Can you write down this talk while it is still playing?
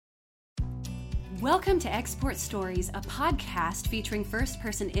Welcome to Export Stories, a podcast featuring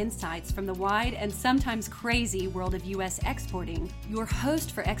first-person insights from the wide and sometimes crazy world of U.S. exporting. Your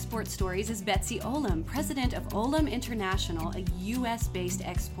host for Export Stories is Betsy Olam, president of Olam International, a U.S.-based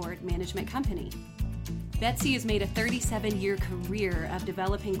export management company. Betsy has made a 37-year career of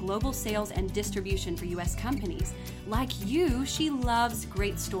developing global sales and distribution for U.S. companies. Like you, she loves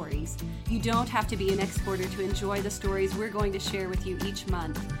great stories. You don't have to be an exporter to enjoy the stories we're going to share with you each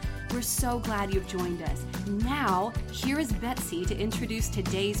month. We're so glad you've joined us. Now, here is Betsy to introduce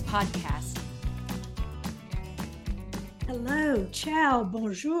today's podcast. Hello, ciao,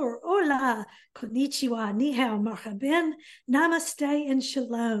 bonjour, hola, konnichiwa, ni hao, marhaban, namaste, and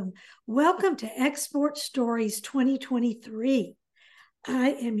shalom. Welcome to Export Stories 2023.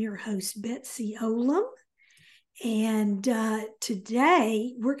 I am your host, Betsy Olam, and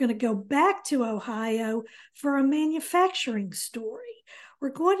today we're going to go back to Ohio for a manufacturing story. We're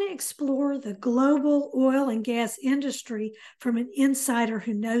going to explore the global oil and gas industry from an insider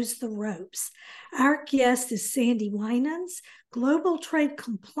who knows the ropes. Our guest is Sandy Winans, Global Trade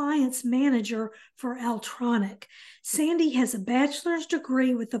Compliance Manager for Altronic. Sandy has a bachelor's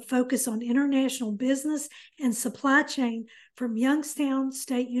degree with a focus on international business and supply chain from Youngstown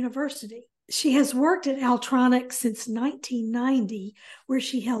State University. She has worked at Altronic since 1990, where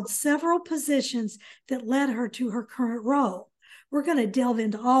she held several positions that led her to her current role. We're going to delve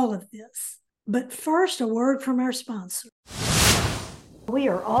into all of this. But first, a word from our sponsor. We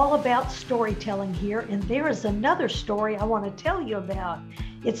are all about storytelling here, and there is another story I want to tell you about.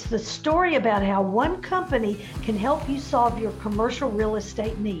 It's the story about how one company can help you solve your commercial real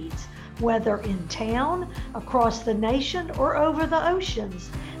estate needs, whether in town, across the nation, or over the oceans.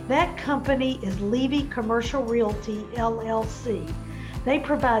 That company is Levy Commercial Realty, LLC. They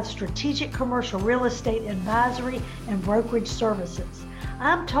provide strategic commercial real estate advisory and brokerage services.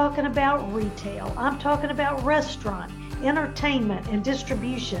 I'm talking about retail. I'm talking about restaurant, entertainment, and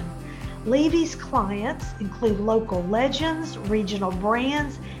distribution. Levy's clients include local legends, regional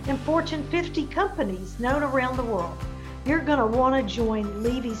brands, and Fortune 50 companies known around the world. You're going to want to join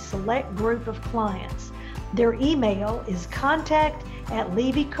Levy's select group of clients. Their email is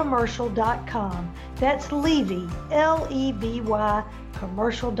contact@levycommercial.com. That's Levy, L-E-V-Y,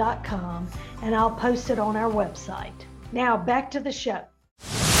 commercial.com, and I'll post it on our website. Now back to the show.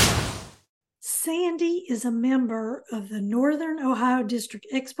 Sandy is a member of the Northern Ohio District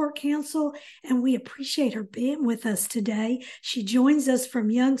Export Council, and we appreciate her being with us today. She joins us from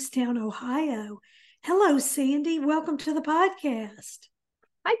Youngstown, Ohio. Hello, Sandy. Welcome to the podcast.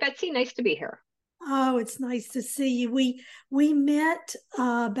 Hi, Betsy. Nice to be here. Oh, it's nice to see you. We met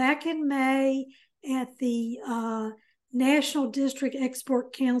back in May at the National District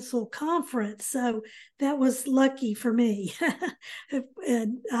Export Council conference, so that was lucky for me.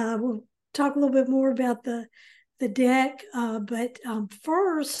 And we'll talk a little bit more about the deck, but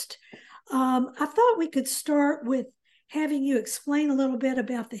first, I thought we could start with having you explain a little bit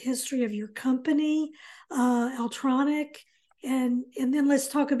about the history of your company, Altronic, and then let's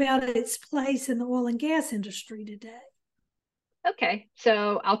talk about its place in the oil and gas industry today. Okay,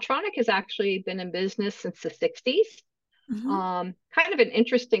 so Altronic has actually been in business since the 60s. Mm-hmm. Kind of an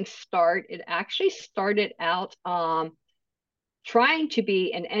interesting start. It actually started out trying to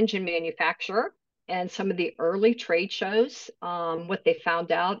be an engine manufacturer, and some of the early trade shows, what they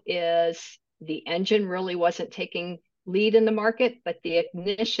found out is the engine really wasn't taking lead in the market, but the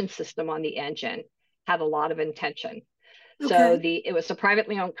ignition system on the engine had a lot of intention. Okay. So it was a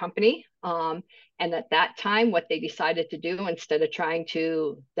privately owned company. And at that time, what they decided to do, instead of trying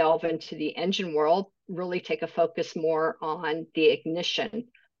to delve into the engine world, really take a focus more on the ignition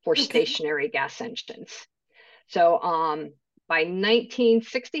for stationary gas engines. So by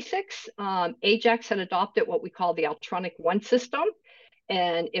 1966, Ajax had adopted what we call the Altronic One system,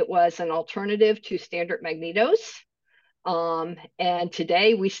 and it was an alternative to standard magnetos. And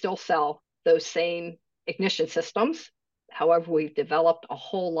today we still sell those same ignition systems. However, we've developed a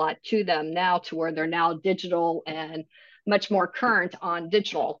whole lot to them now to where they're now digital and much more current on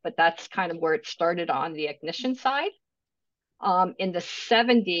digital, but that's kind of where it started on the ignition side. In the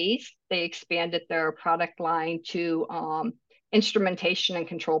 70s, they expanded their product line to instrumentation and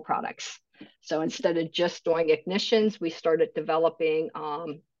control products. So instead of just doing ignitions, we started developing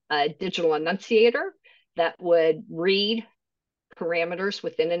a digital annunciator that would read parameters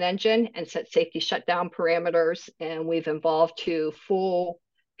within an engine and set safety shutdown parameters. And we've evolved to full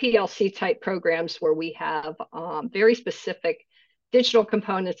PLC type programs where we have very specific digital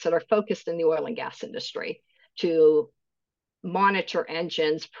components that are focused in the oil and gas industry to monitor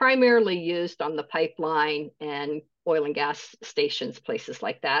engines, primarily used on the pipeline and oil and gas stations, places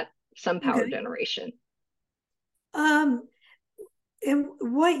like that. some power Okay. generation. Um, and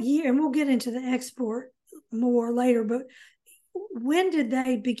what year, and we'll get into the export more later, but when did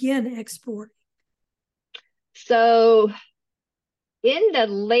they begin exporting? So in the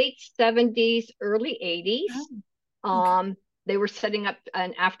late 70s, early 80s, Okay. they were setting up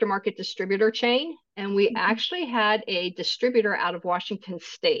an aftermarket distributor chain. And we actually had a distributor out of Washington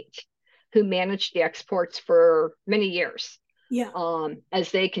State who managed the exports for many years. Yeah.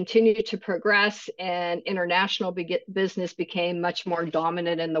 As they continued to progress and international business became much more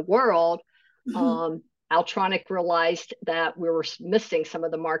dominant in the world, Altronic realized that we were missing some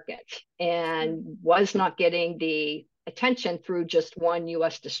of the market and was not getting the attention through just one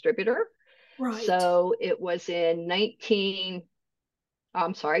US distributor. Right. So it was in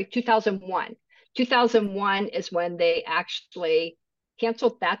 2001. 2001 is when they actually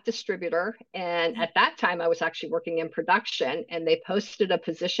canceled that distributor. And at that time, I was actually working in production, and they posted a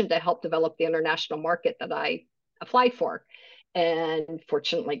position to help develop the international market that I applied for. And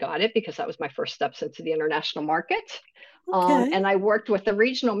fortunately got it, because that was my first steps into the international market. Okay. And I worked with the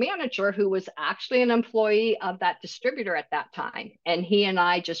regional manager who was actually an employee of that distributor at that time. And he and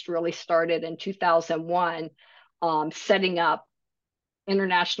I just really started in 2001, setting up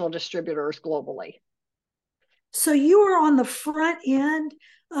international distributors globally. So you were on the front end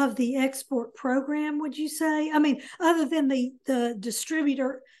of the export program, would you say? I mean, other than the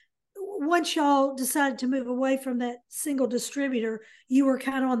distributor, once y'all decided to move away from that single distributor, you were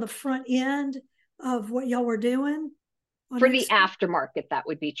kind of on the front end of what y'all were doing on For the export? aftermarket, that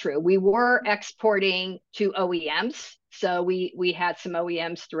would be true. We were exporting to OEMs. So we had some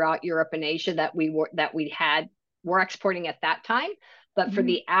OEMs throughout Europe and Asia that were exporting at that time. But for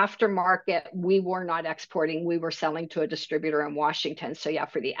the aftermarket, we were not exporting. We were selling to a distributor in Washington. So yeah,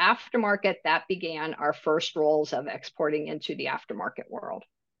 for the aftermarket, that began our first roles of exporting into the aftermarket world.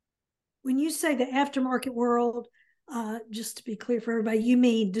 When you say the aftermarket world, just to be clear for everybody, you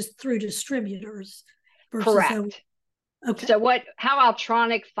mean just through distributors versus Correct. Okay. So how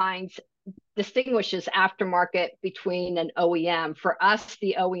Altronic distinguishes aftermarket between an OEM. For us,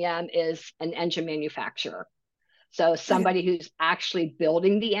 the OEM is an engine manufacturer. So somebody who's actually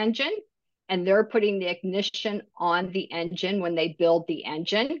building the engine, and they're putting the ignition on the engine when they build the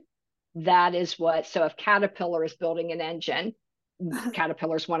engine. That is so if Caterpillar is building an engine,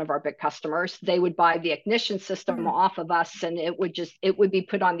 Caterpillar is one of our big customers, they would buy the ignition system off of us, and it would be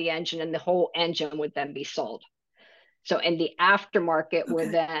put on the engine, and the whole engine would then be sold. So in the aftermarket,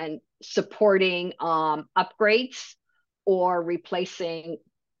 we're then supporting upgrades or replacing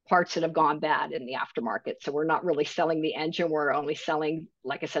parts that have gone bad in the aftermarket. So we're not really selling the engine. We're only selling,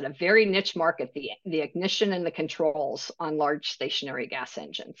 like I said, a very niche market, the ignition and the controls on large stationary gas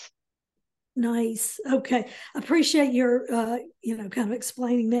engines. Nice. Okay. Appreciate your, kind of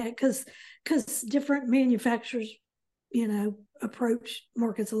explaining that because different manufacturers, approach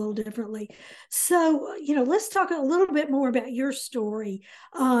markets a little differently. So, let's talk a little bit more about your story.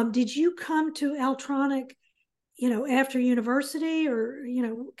 Did you come to Altronic, after university, or,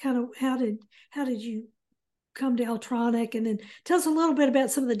 kind of how did you come to Altronic? And then tell us a little bit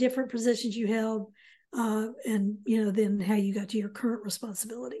about some of the different positions you held, and, then how you got to your current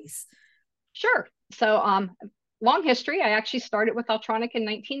responsibilities. Sure. So long history. I actually started with Altronic in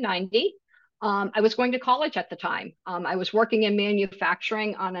 1990. I was going to college at the time. I was working in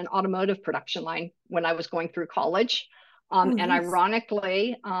manufacturing on an automotive production line when I was going through college. And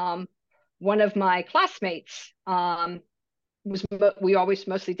ironically, one of my classmates we always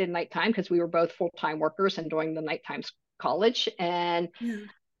mostly did nighttime because we were both full-time workers and doing the nighttime college. And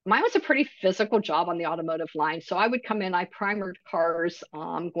mine was a pretty physical job on the automotive line. So I would come in, I primered cars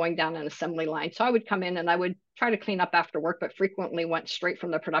going down an assembly line. So I would come in and I would try to clean up after work, but frequently went straight from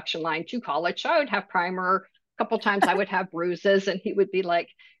the production line to college. So I would have primer. A couple of times I would have bruises, and he would be like,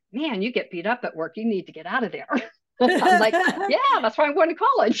 "Man, you get beat up at work. You need to get out of there." I'm like, "Yeah, that's why I'm going to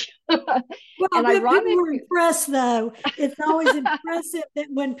college." Well, and people were impressed, though. It's always impressive that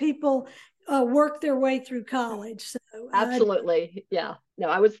when people work their way through college. So absolutely, yeah. No,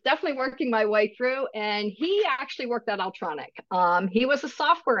 I was definitely working my way through, and he actually worked at Altronic. He was a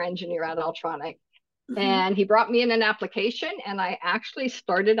software engineer at Altronic, and he brought me in an application, and I actually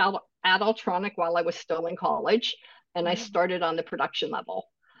started out at Altronic while I was still in college, and I started on the production level.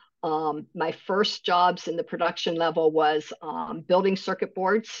 My first jobs in the production level was building circuit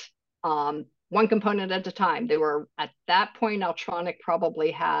boards, one component at a time. They were, at that point, Altronic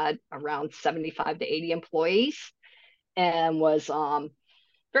probably had around 75 to 80 employees, and was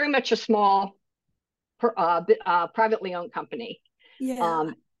very much a small privately owned company.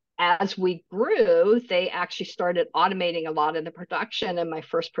 Yeah. as we grew, they actually started automating a lot of the production. And my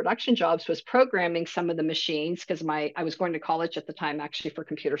first production jobs was programming some of the machines because I was going to college at the time actually for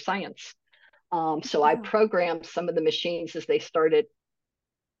computer science. So I programmed some of the machines as they started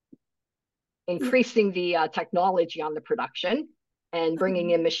increasing the technology on the production and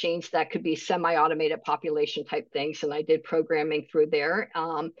bringing in machines that could be semi-automated population type things. And I did programming through there.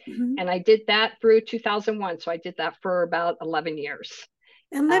 And I did that through 2001. So I did that for about 11 years.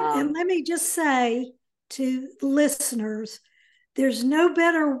 And let me just say to listeners, there's no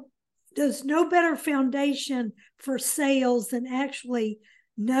better foundation for sales than actually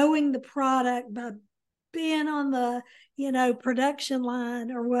knowing the product by being on the, production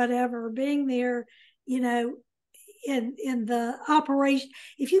line or whatever, being there, in the operation.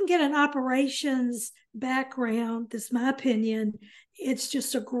 If you can get an operations background, that's my opinion, it's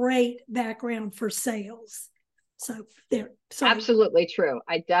just a great background for sales. So there. Sorry. Absolutely true.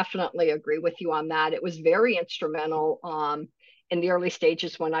 I definitely agree with you on that. It was very instrumental in the early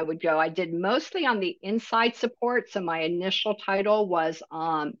stages when I would go. I did mostly on the inside support. So my initial title was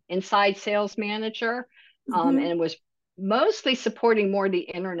inside sales manager, and it was mostly supporting more the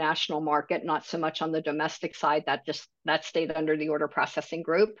international market, not so much on the domestic side. That stayed under the order processing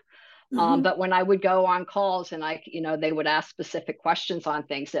group. But when I would go on calls and they would ask specific questions on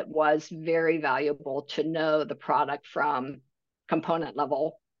things, it was very valuable to know the product from component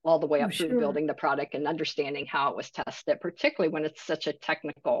level all the way up through building the product and understanding how it was tested, particularly when it's such a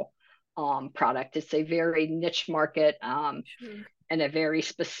technical product. It's a very niche market and a very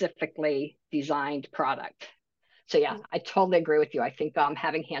specifically designed product. So yeah, I totally agree with you. I think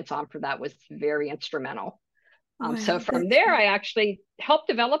having hands-on for that was very instrumental. Wow, so from there, I actually helped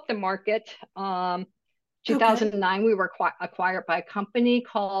develop the market. 2009, we were acquired by a company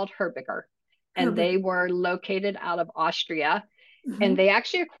called Herbiger, and they were located out of Austria. And they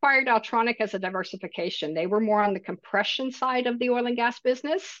actually acquired Altronic as a diversification. They were more on the compression side of the oil and gas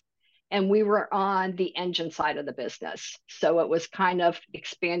business, and we were on the engine side of the business. So it was kind of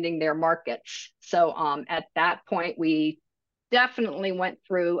expanding their markets. So at that point, we definitely went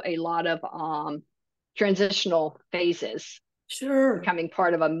through a lot of transitional phases, becoming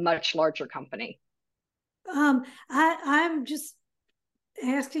part of a much larger company. I'm just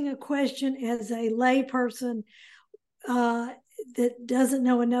asking a question as a layperson that doesn't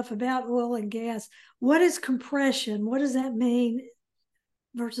know enough about oil and gas. What is compression? What does that mean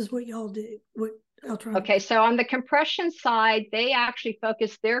versus what y'all do? Okay, so on the compression side, they actually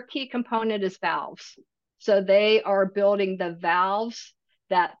focus, their key component is valves. So they are building the valves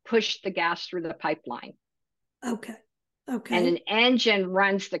that push the gas through the pipeline. Okay. And an engine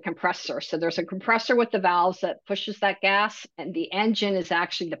runs the compressor. So there's a compressor with the valves that pushes that gas, and the engine is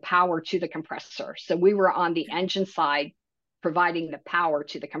actually the power to the compressor. So we were on the engine side providing the power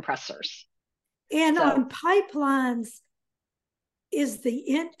to the compressors. And on pipelines,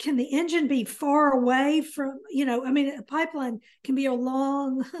 can the engine be far away from, a pipeline can be a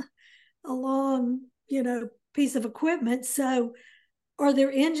long piece of equipment. So are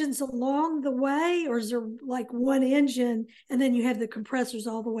there engines along the way, or is there like one engine and then you have the compressors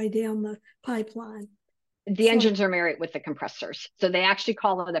all the way down the pipeline? The engines are married with the compressors. So they actually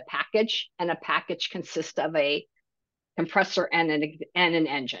call it a package, and a package consists of a compressor and an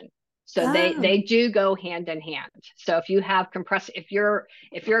engine. So they do go hand in hand. So if you have if you're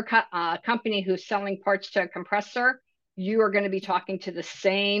a company who's selling parts to a compressor, you are going to be talking to the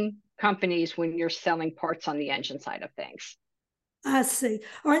same companies when you're selling parts on the engine side of things. I see.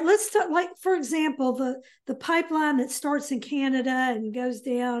 All right, let's start, like, for example, the pipeline that starts in Canada and goes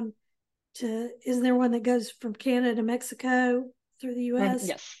down to, isn't there one that goes from Canada to Mexico through the U.S.?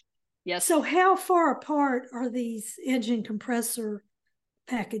 Yes. So how far apart are these engine compressor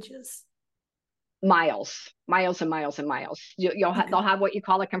packages? Miles and miles and miles. They'll have what you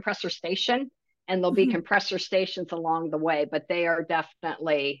call a compressor station, and there'll be compressor stations along the way, but they are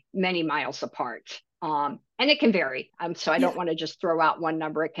definitely many miles apart. And it can vary. So I don't want to just throw out one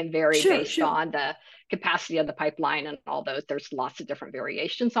number. It can vary based on the capacity of the pipeline and all those. There's lots of different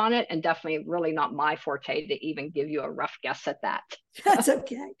variations on it, and definitely really not my forte to even give you a rough guess at that. That's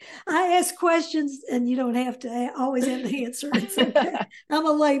okay. I ask questions and you don't have to always have the answer. It's okay. I'm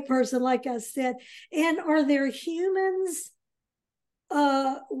a lay person, like I said. And are there humans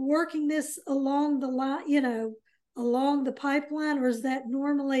working this along the line, along the pipeline, or is that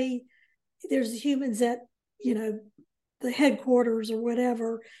normally there's humans at, the headquarters or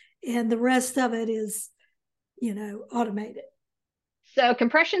whatever, and the rest of it is, automated? So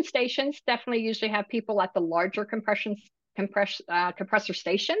compression stations definitely usually have people at the larger compressor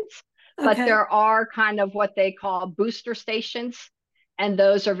stations, but there are kind of what they call booster stations. and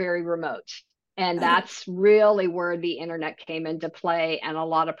those are very remote. And that's really where the internet came into play, and a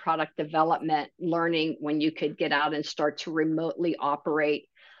lot of product development learning when you could get out and start to remotely operate.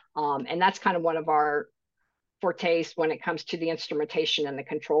 And that's kind of one of our fortes when it comes to the instrumentation and the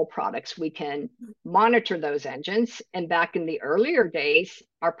control products. We can monitor those engines. And back in the earlier days,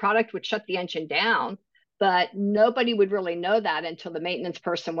 our product would shut the engine down, but nobody would really know that until the maintenance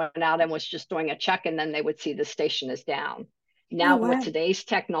person went out and was just doing a check, and then they would see the station is down. Now, with today's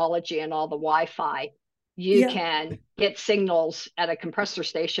technology and all the Wi-Fi, you can get signals at a compressor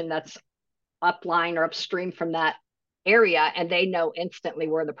station that's upline or upstream from that area, and they know instantly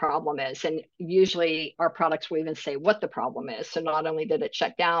where the problem is. And usually our products will even say what the problem is. So not only did it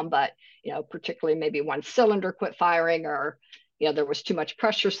shut down, but, particularly maybe one cylinder quit firing, or, there was too much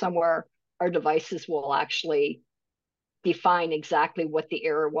pressure somewhere, our devices will actually define exactly what the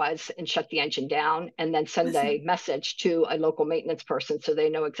error was and shut the engine down, and then send a message to a local maintenance person so they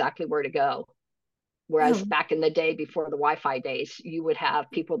know exactly where to go. Whereas back in the day, before the Wi-Fi days, you would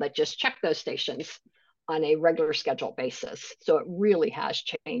have people that just check those stations on a regular schedule basis. So it really has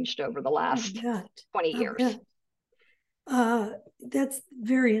changed over the last 20 years. That's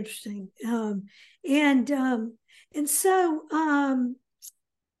very interesting. And so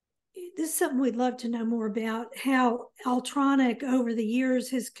this is something we'd love to know more about, how Altronic over the years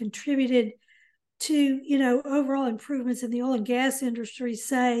has contributed to, overall improvements in the oil and gas industry,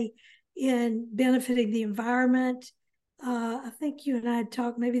 say in benefiting the environment. I think you and I had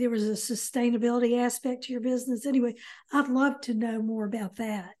talked, maybe there was a sustainability aspect to your business. Anyway, I'd love to know more about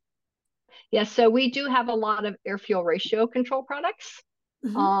that. Yeah, so we do have a lot of air fuel ratio control products.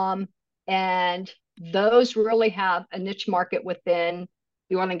 And those really have a niche market within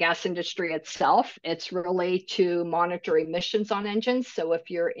the oil and gas industry itself. It's really to monitor emissions on engines. So if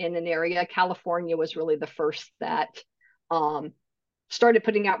you're in an area, California was really the first that started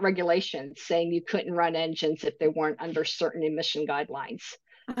putting out regulations saying you couldn't run engines if they weren't under certain emission guidelines.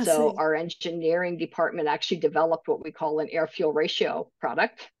 So our engineering department actually developed what we call an air fuel ratio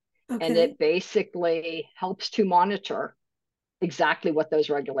product. And it basically helps to monitor exactly what those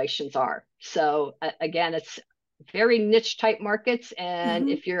regulations are. So again, it's very niche type markets. And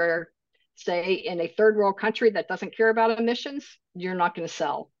if you're, say, in a third world country that doesn't care about emissions, you're not going to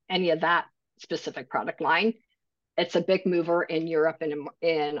sell any of that specific product line. It's a big mover in Europe and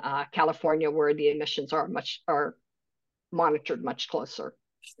in California, where the emissions are monitored much closer.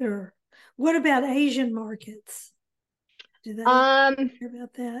 Sure. What about Asian markets? Do they care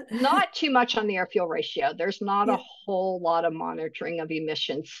about that? Not too much on the air fuel ratio. There's not a whole lot of monitoring of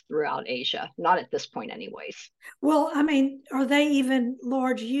emissions throughout Asia, not at this point anyways. Well, I mean, are they even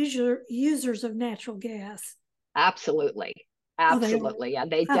large users of natural gas? Absolutely. Absolutely. Yeah,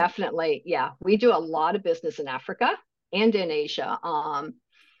 they definitely, we do a lot of business in Africa and in Asia.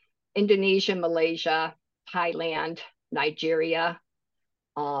 Indonesia, Malaysia, Thailand, Nigeria.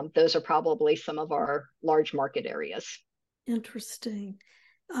 Those are probably some of our large market areas. Interesting.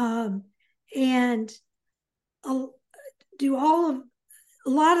 And do a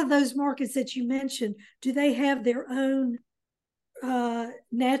lot of those markets that you mentioned, do they have their own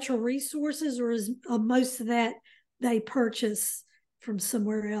natural resources, or is most of that they purchase from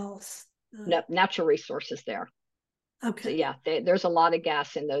somewhere else? No, natural resources there. Okay. So there's a lot of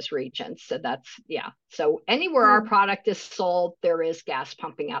gas in those regions. So that's, So anywhere our product is sold, there is gas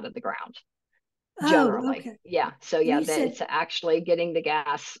pumping out of the ground. Generally. So it's actually getting the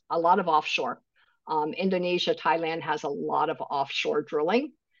gas, a lot of offshore. Indonesia, Thailand has a lot of offshore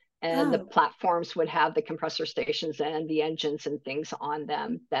drilling, and the platforms would have the compressor stations and the engines and things on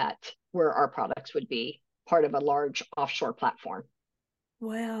them that where our products would be part of a large offshore platform.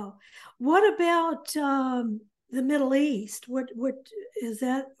 Wow. What about the Middle East? What is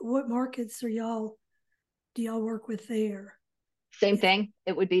that? What markets do y'all work with there? Same thing.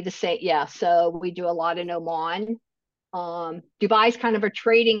 It would be the same. Yeah. So we do a lot in Oman. Dubai is kind of a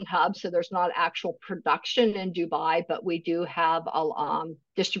trading hub, so there's not actual production in Dubai, but we do have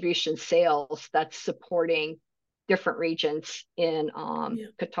distribution sales that's supporting different regions in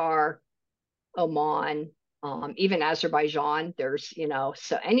Qatar, Oman, even Azerbaijan. There's,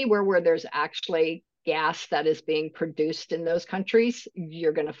 so anywhere where there's actually gas that is being produced in those countries,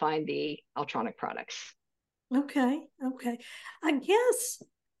 you're going to find the Altronic products. Okay. I guess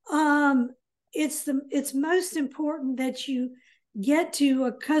it's most important that you get to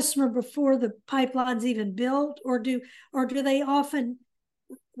a customer before the pipeline's even built, or do they often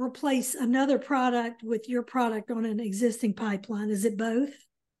replace another product with your product on an existing pipeline? Is it both?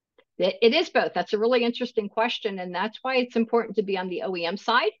 It is both. That's a really interesting question, and that's why it's important to be on the OEM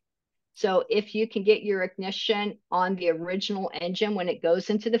side. So if you can get your ignition on the original engine when it goes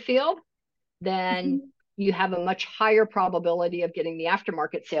into the field, then you have a much higher probability of getting the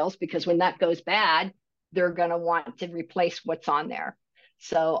aftermarket sales, because when that goes bad, they're going to want to replace what's on there.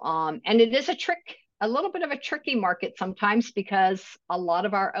 So, and it is a little bit of a tricky market sometimes, because a lot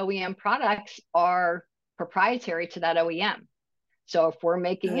of our OEM products are proprietary to that OEM. So if we're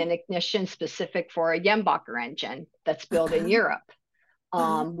making an ignition specific for a Jenbacher engine that's built in Europe,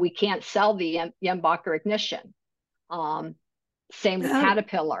 we can't sell the Jenbacher ignition. Same with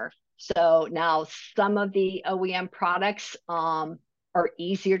Caterpillar. So now some of the OEM products are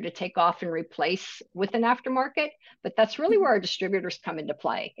easier to take off and replace with an aftermarket, but that's really where our distributors come into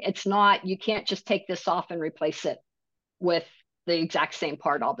play. It's not, you can't just take this off and replace it with the exact same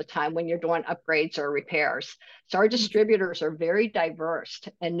part all the time when you're doing upgrades or repairs. So our distributors are very diverse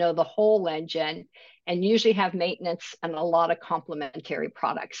and know the whole engine, and usually have maintenance and a lot of complementary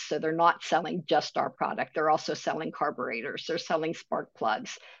products. So they're not selling just our product. They're also selling carburetors. They're selling spark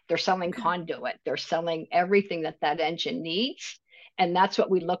plugs. They're selling conduit. They're selling everything that that engine needs. And that's what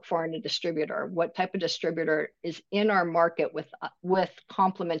we look for in a distributor. What type of distributor is in our market with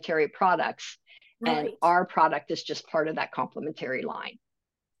complementary products? And our product is just part of that complementary line.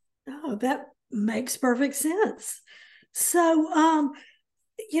 Oh, that makes perfect sense. So, I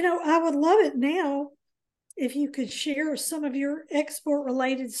would love it now if you could share some of your export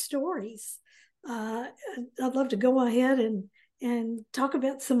related stories. I'd love to go ahead and talk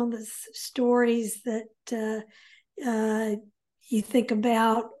about some of the stories that you think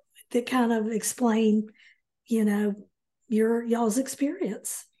about that kind of explain, y'all's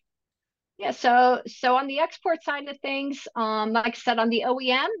experience. Yeah, so on the export side of things, like I said, on the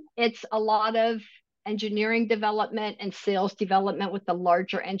OEM, it's a lot of engineering development and sales development with the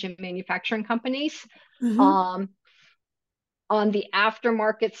larger engine manufacturing companies. On the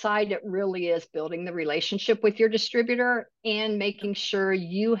aftermarket side, it really is building the relationship with your distributor and making sure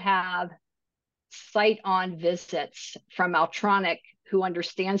you have sight-on visits from Altronic, who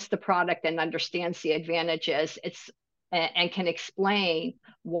understands the product and understands the advantages. And can explain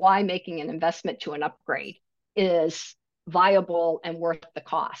why making an investment to an upgrade is viable and worth the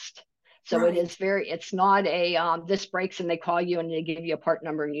cost. So it's not this breaks and they call you and they give you a part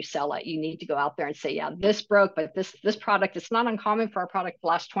number and you sell it. You need to go out there and say, yeah, this broke, but this product, it's not uncommon for our product to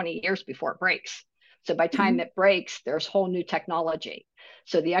last 20 years before it breaks. So by the time it breaks, there's whole new technology.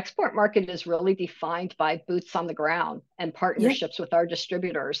 So the export market is really defined by boots on the ground and partnerships with our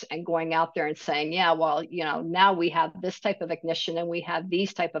distributors, and going out there and saying, yeah, well, now we have this type of ignition and we have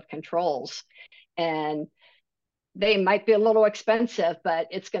these type of controls, and they might be a little expensive, but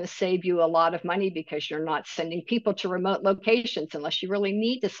it's going to save you a lot of money, because you're not sending people to remote locations unless you really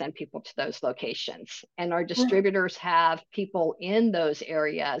need to send people to those locations. And our distributors have people in those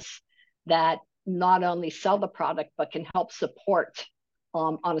areas that not only sell the product, but can help support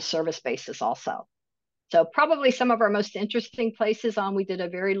on a service basis also. So probably some of our most interesting places, we did a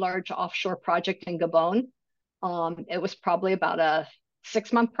very large offshore project in Gabon. It was probably about a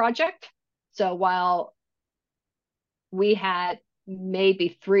 6-month project. So while we had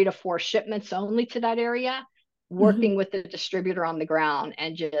maybe 3 to 4 shipments only to that area, working with the distributor on the ground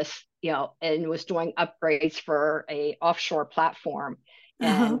and just, and was doing upgrades for a offshore platform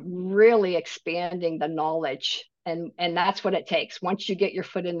and really expanding the knowledge. And that's what it takes. Once you get your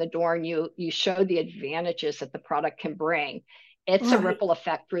foot in the door and you show the advantages that the product can bring, it's a ripple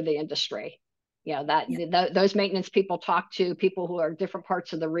effect through the industry. Those maintenance people talk to people who are different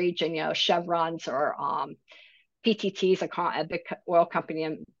parts of the region, Chevrons or PTT's, a big oil company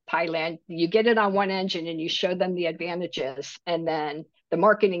in Thailand. You get it on one engine and you show them the advantages, and then the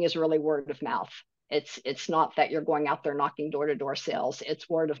marketing is really word of mouth. It's not that you're going out there knocking door-to-door sales. It's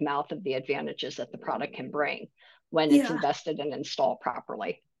word of mouth of the advantages that the product can bring when it's invested and installed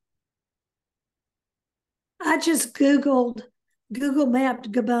properly. I just Google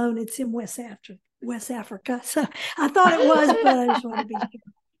mapped Gabon. It's in West Africa. So I thought it was, but I just want to be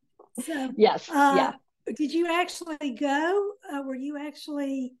sure. So yes, yeah. Did you actually go?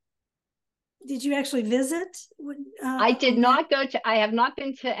 Did you actually visit? I did not go to, I have not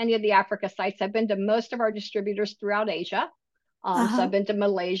been to any of the Africa sites. I've been to most of our distributors throughout Asia. So I've been to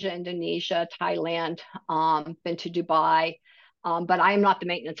Malaysia, Indonesia, Thailand, been to Dubai, but I am not the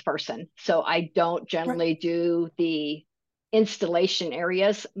maintenance person. So I don't generally do the installation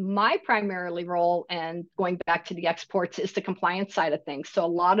areas. My primarily role, and going back to the exports, is the compliance side of things. So a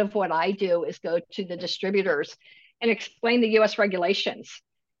lot of what I do is go to the distributors and explain the US regulations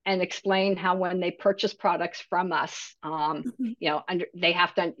and explain how when they purchase products from us, we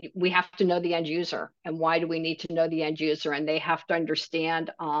have to know the end user, and why do we need to know the end user? And they have to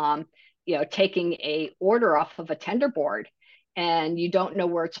understand, taking a order off of a tender board and you don't know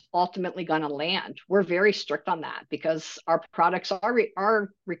where it's ultimately going to land. We're very strict on that because our products are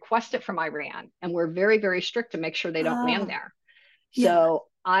requested from Iran, and we're very, very strict to make sure they don't land there. So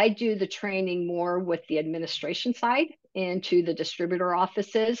I do the training more with the administration side into the distributor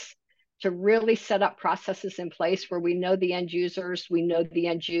offices to really set up processes in place where we know the end users, we know the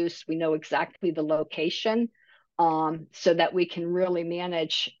end use, we know exactly the location, so that we can really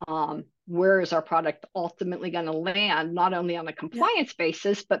manage where is our product ultimately going to land, not only on a compliance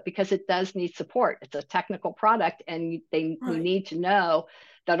basis, but because it does need support. It's a technical product, and we need to know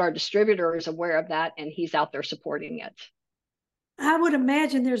that our distributor is aware of that and he's out there supporting it. I would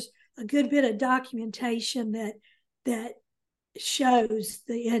imagine there's a good bit of documentation that shows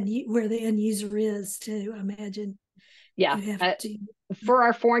where the end user is too, I imagine. Yeah. For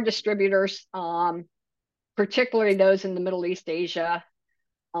our foreign distributors, particularly those in the Middle East, Asia,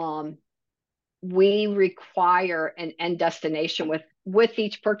 we require an end destination with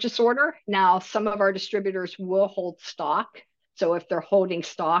each purchase order. Now, some of our distributors will hold stock. So if they're holding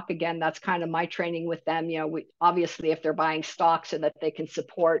stock, again, that's kind of my training with them. Obviously, if they're buying stock so that they can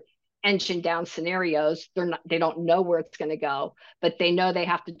support engine down scenarios, they don't know where it's going to go, but they know they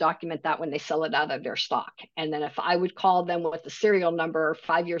have to document that when they sell it out of their stock. And then if I would call them with the serial number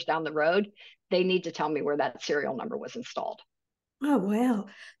 5 years down the road, they need to tell me where that serial number was installed. Oh, wow.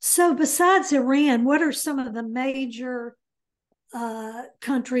 So besides Iran, what are some of the major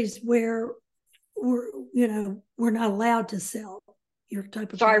countries where we're not allowed to sell your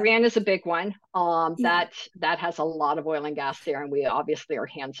type of product? Iran is a big one. That has a lot of oil and gas there, and we obviously are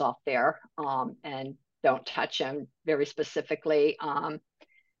hands off there, and don't touch them very specifically.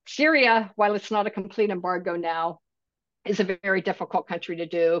 Syria, while it's not a complete embargo now, is a very difficult country to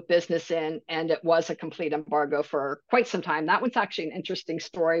do business in, and it was a complete embargo for quite some time. That was actually an interesting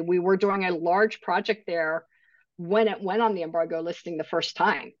story. We were doing a large project there when it went on the embargo listing the first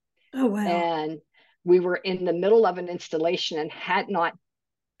time. Oh, wow. And we were in the middle of an installation and had not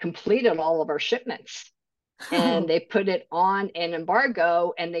completed all of our shipments. And they put it on an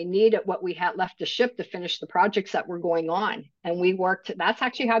embargo, and they needed what we had left to ship to finish the projects that were going on. And we worked, that's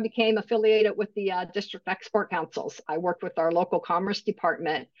actually how I became affiliated with the district export councils. I worked with our local commerce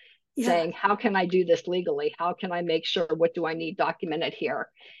department saying, how can I do this legally? How can I make sure, what do I need documented here?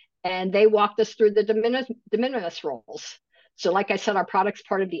 And they walked us through the de minimis rules. So like I said, our product's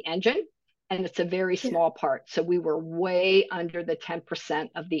part of the engine, and it's a very small part. So we were way under the 10%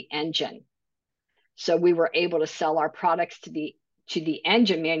 of the engine. So we were able to sell our products to the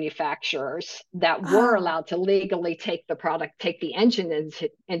engine manufacturers that were allowed to legally take the engine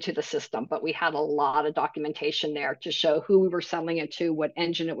into the system. But we had a lot of documentation there to show who we were selling it to, what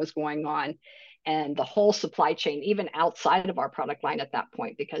engine it was going on, and the whole supply chain, even outside of our product line at that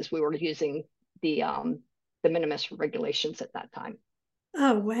point, because we were using the minimis regulations at that time.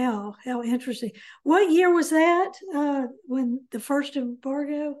 Oh, wow. How interesting. What year was that when the first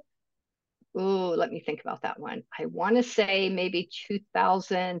embargo? Oh, let me think about that one. I want to say maybe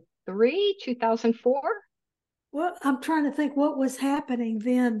 2003, 2004. Well, I'm trying to think what was happening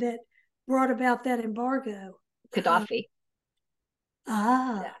then that brought about that embargo. Gaddafi.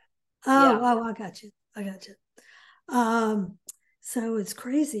 I got you. So it's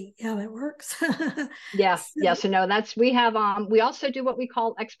crazy how that works. So no, we also do what we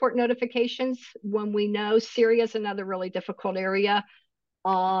call export notifications when we know Syria is another really difficult area.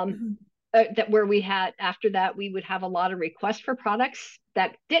 Where we had, after that, we would have a lot of requests for products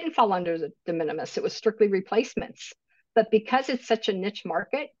that didn't fall under the de minimis. It was strictly replacements. But because it's such a niche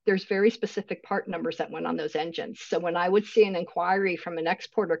market, there's very specific part numbers that went on those engines. So when I would see an inquiry from an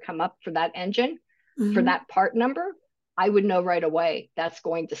exporter come up for that engine, for that part number, I would know right away that's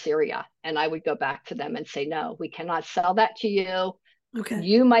going to Syria. And I would go back to them and say, no, we cannot sell that to you. Okay.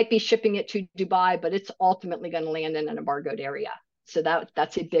 You might be shipping it to Dubai, but it's ultimately going to land in an embargoed area. So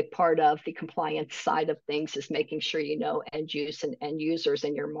that's a big part of the compliance side of things, is making sure you know end use and end users,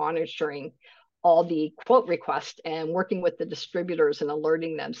 and you're monitoring all the quote requests and working with the distributors and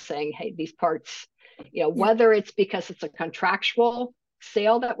alerting them, saying, hey, these parts, whether it's because it's a contractual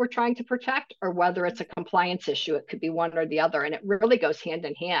sale that we're trying to protect, or whether it's a compliance issue, it could be one or the other. And it really goes hand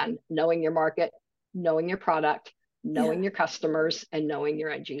in hand, knowing your market, knowing your product, knowing your customers, and knowing your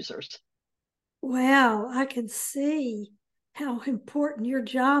end users. Wow, I can see how important your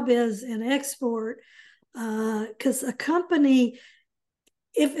job is in export, because a company,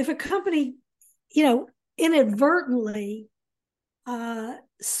 if a company, inadvertently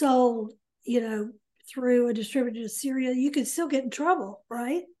sold, through a distributor to Syria, you could still get in trouble,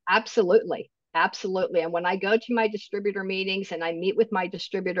 right? Absolutely. Absolutely. And when I go to my distributor meetings and I meet with my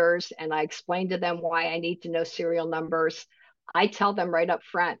distributors and I explain to them why I need to know serial numbers, I tell them right up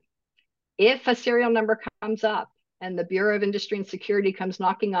front, if a serial number comes up and the Bureau of Industry and Security comes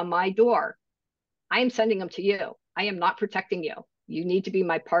knocking on my door, I am sending them to you. I am not protecting you. You need to be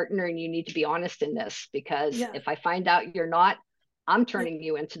my partner and you need to be honest in this, because if I find out you're not, I'm turning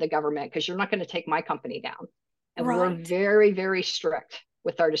you into the government, because you're not going to take my company down. And we're very, very strict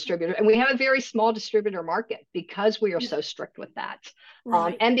with our distributor. And we have a very small distributor market because we are so strict with that.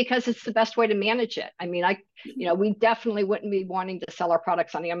 And because it's the best way to manage it. I mean, we definitely wouldn't be wanting to sell our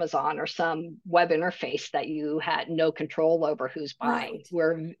products on Amazon or some web interface that you had no control over who's buying.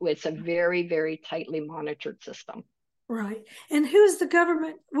 It's a very, very tightly monitored system. Right. And who's the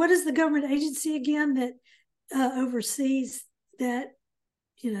government? What is the government agency again that oversees that,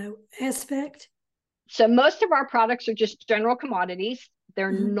 aspect? So most of our products are just general commodities.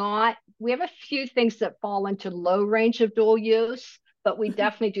 They're not, we have a few things that fall into low range of dual use, but we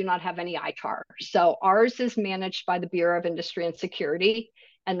definitely do not have any ITAR. So ours is managed by the Bureau of Industry and Security.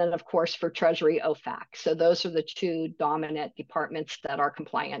 And then of course for Treasury, OFAC. So those are the two dominant departments that our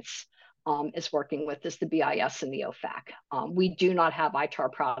compliance is working with, is the BIS and the OFAC. We do not have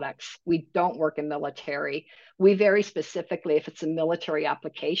ITAR products. We don't work in military. We very specifically, if it's a military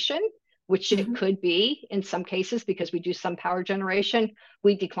application, which it could be in some cases because we do some power generation,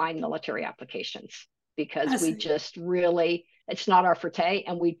 we decline military applications because we just really, it's not our forte,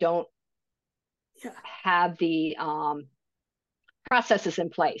 and we don't have the processes in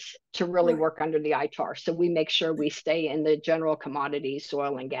place to really work under the ITAR. So we make sure we stay in the general commodities,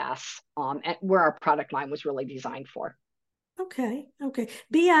 oil and gas, and where our product line was really designed for. Okay.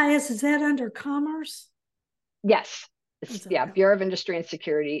 BIS, is that under Commerce? Yes. Bureau of Industry and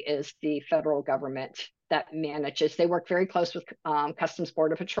Security is the federal government that manages. They work very close with Customs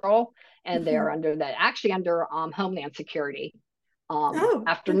Border Patrol, and they're under Homeland Security.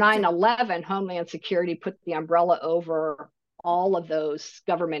 After 9/11, Homeland Security put the umbrella over all of those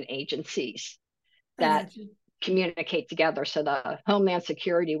government agencies that communicate together. So the Homeland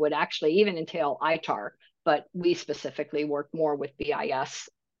Security would actually even entail ITAR, but we specifically work more with BIS,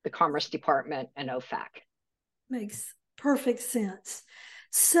 the Commerce Department, and OFAC. Makes perfect sense.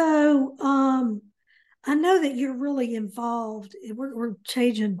 So I know that you're really involved. We're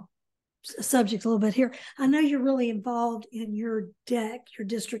changing subject a little bit here. I know you're really involved in your DEC, your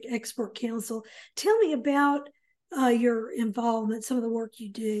District Export Council. Tell me about your involvement, some of the work you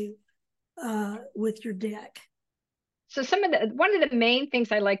do with your DEC. So one of the main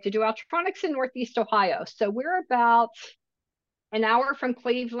things I like to do, Altronic's in Northeast Ohio. So we're about an hour from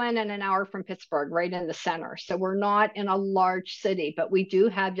Cleveland and an hour from Pittsburgh, right in the center. So we're not in a large city, but we do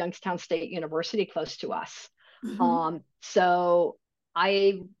have Youngstown State University close to us. So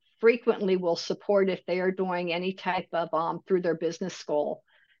I frequently will support if they are doing any type of, through their business school,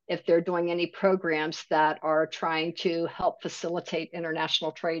 if they're doing any programs that are trying to help facilitate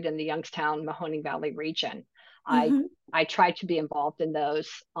international trade in the Youngstown, Mahoning Valley region. I try to be involved in those.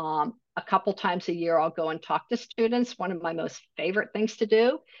 A couple times a year, I'll go and talk to students. One of my most favorite things to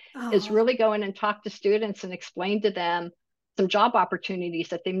do is really go in and talk to students and explain to them some job opportunities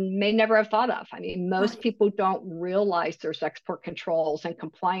that they may never have thought of. I mean, most people don't realize there's export controls, and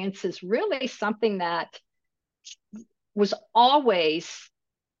compliance is really something that was always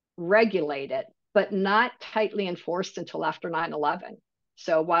regulated, but not tightly enforced until after 9/11.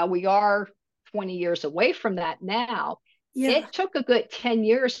 So while we are 20 years away from that now, it took a good 10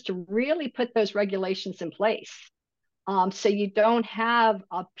 years to really put those regulations in place. So you don't have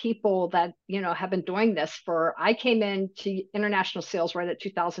people that, have been doing this I came into international sales right at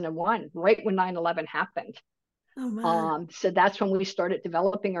 2001, right when 9/11 happened. So that's when we started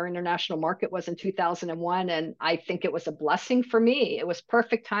developing our international market, was in 2001. And I think it was a blessing for me. It was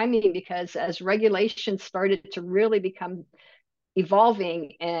perfect timing, because as regulations started to really become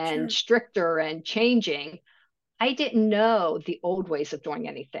evolving and stricter and changing, I didn't know the old ways of doing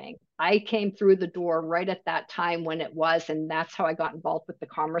anything. I came through the door right at that time when it was, and that's how I got involved with the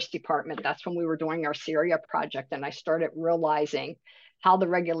Commerce Department. That's when we were doing our Syria project, and I started realizing how the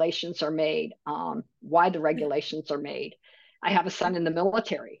regulations are made, why the regulations are made. I have a son in the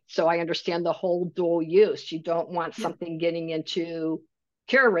military, so I understand the whole dual use. You don't want something getting into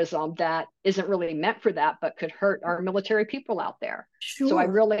terrorism that isn't really meant for that, but could hurt our military people out there. So I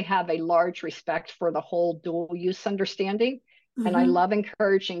really have a large respect for the whole dual use understanding. And I love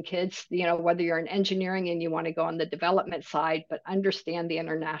encouraging kids, whether you're in engineering and you want to go on the development side, but understand the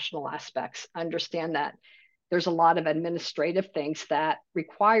international aspects, understand that there's a lot of administrative things that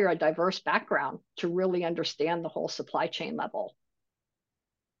require a diverse background to really understand the whole supply chain level.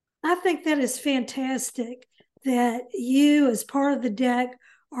 I think that is fantastic that you, as part of the deck,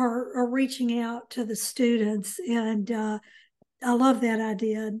 are reaching out to the students. And I love that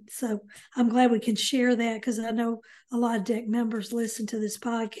idea. So I'm glad we can share that, because I know a lot of deck members listen to this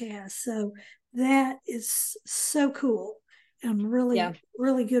podcast. So that is so cool and really,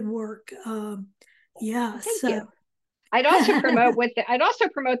 really good work. Thank you. I'd also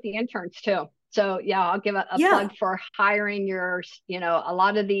promote the interns too. So yeah, I'll give a plug for hiring a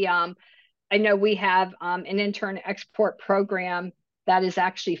lot of the, I know we have an intern export program that is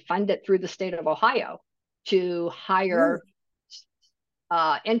actually funded through the state of Ohio to hire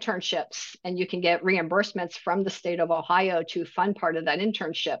internships, and you can get reimbursements from the state of Ohio to fund part of that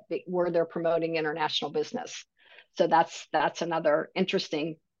internship where they're promoting international business. So that's another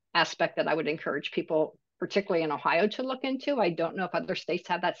interesting aspect that I would encourage people, particularly in Ohio, to look into. I don't know if other states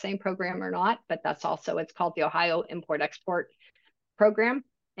have that same program or not, but it's called the Ohio Import-Export Program,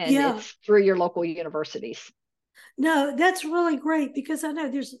 and it's through your local universities. No, that's really great, because I know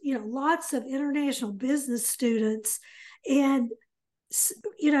there's, lots of international business students, and,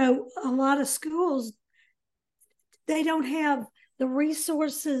 a lot of schools, they don't have the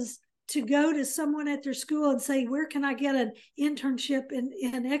resources to go to someone at their school and say, where can I get an internship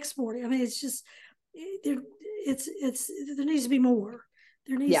in exporting? I mean, it's just, there needs to be more.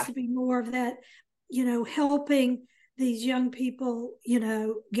 There needs to be more of that, helping these young people,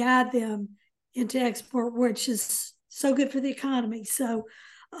 guide them into export, which is so good for the economy. So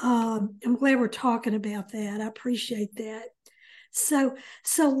I'm glad we're talking about that. I appreciate that. So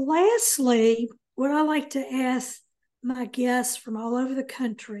lastly, what I like to ask my guests from all over the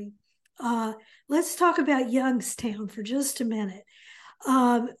country, let's talk about Youngstown for just a minute.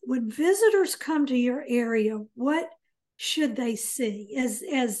 When visitors come to your area, what should they see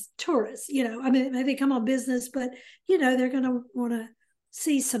as tourists? I mean, maybe come on business, but they're going to want to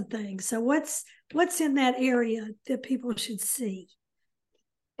see some things. So what's in that area that people should see?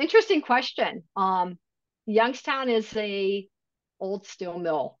 Interesting question. Youngstown is a old steel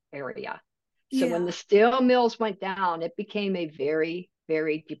mill area. So when the steel mills went down, it became a very,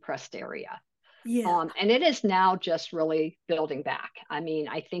 very depressed area. And it is now just really building back. I mean,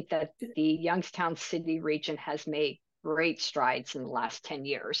 I think that the Youngstown City region has made great strides in the last 10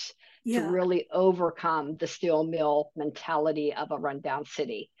 years to really overcome the steel mill mentality of a rundown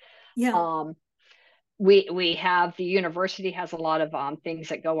city. We have, the university has a lot of things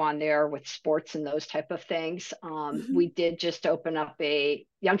that go on there with sports and those type of things. We did just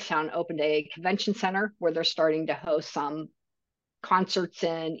Youngstown opened a convention center where they're starting to host some concerts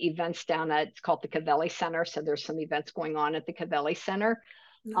and events down at, it's called the Cavelli Center. So there's some events going on at the Cavelli Center.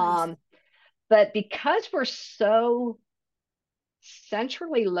 Nice. But because we're so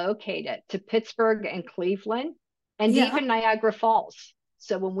centrally located to Pittsburgh and Cleveland and even Niagara Falls,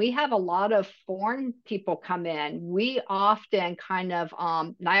 so when we have a lot of foreign people come in, we often kind of,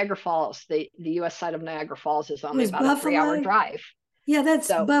 Niagara Falls, the U.S. side of Niagara Falls is only about a 3-hour drive. Yeah, that's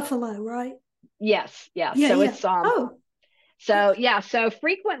Buffalo, right? Yes. It's, so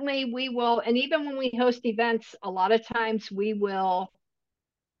frequently we will, and even when we host events, a lot of times we will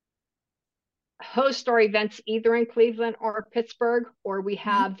host our events either in Cleveland or Pittsburgh, or we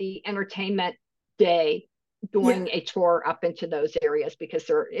have the entertainment day doing a tour up into those areas, because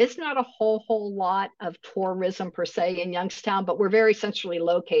there is not a whole lot of tourism per se in Youngstown, but we're very centrally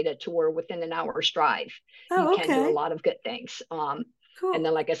located to where within an hour's drive you can do a lot of good things. Cool. And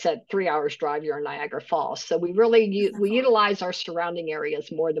then, like I said, 3 hours drive, you're in Niagara Falls. So we really we utilize our surrounding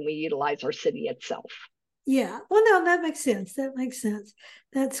areas more than we utilize our city itself. Yeah. Well, no, that makes sense.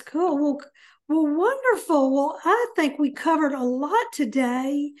 That's cool. Well, wonderful. Well, I think we covered a lot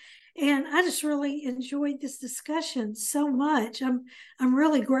today, and I just really enjoyed this discussion so much. I'm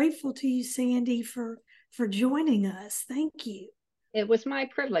really grateful to you, Sandy, for joining us. Thank you. It was my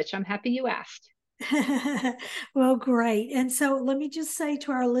privilege. I'm happy you asked. Well, great. And so let me just say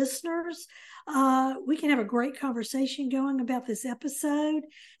to our listeners, we can have a great conversation going about this episode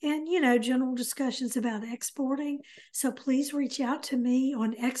and, general discussions about exporting. So please reach out to me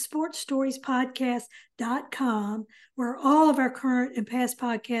on exportstoriespodcast.com, where all of our current and past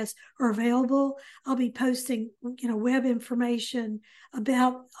podcasts are available. I'll be posting, web information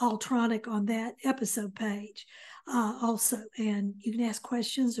about Altronic on that episode page also. And you can ask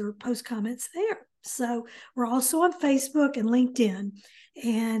questions or post comments there. So we're also on Facebook and LinkedIn,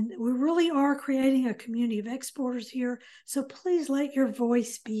 and we really are creating a community of exporters here. So please let your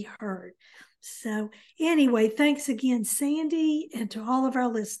voice be heard. So anyway, thanks again, Sandy, and to all of our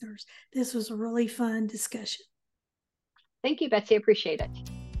listeners. This was a really fun discussion. Thank you, Betsy. I appreciate it.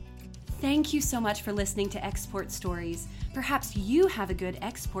 Thank you so much for listening to Export Stories. Perhaps you have a good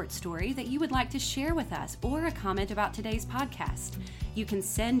export story that you would like to share with us or a comment about today's podcast. You can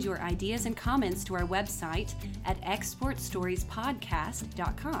send your ideas and comments to our website at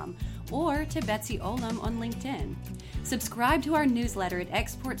exportstoriespodcast.com or to Betsy Olam on LinkedIn. Subscribe to our newsletter at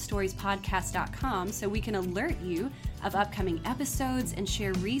exportstoriespodcast.com so we can alert you of upcoming episodes and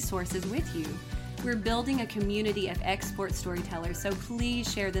share resources with you. We're building a community of export storytellers, so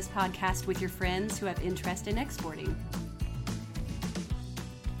please share this podcast with your friends who have interest in exporting.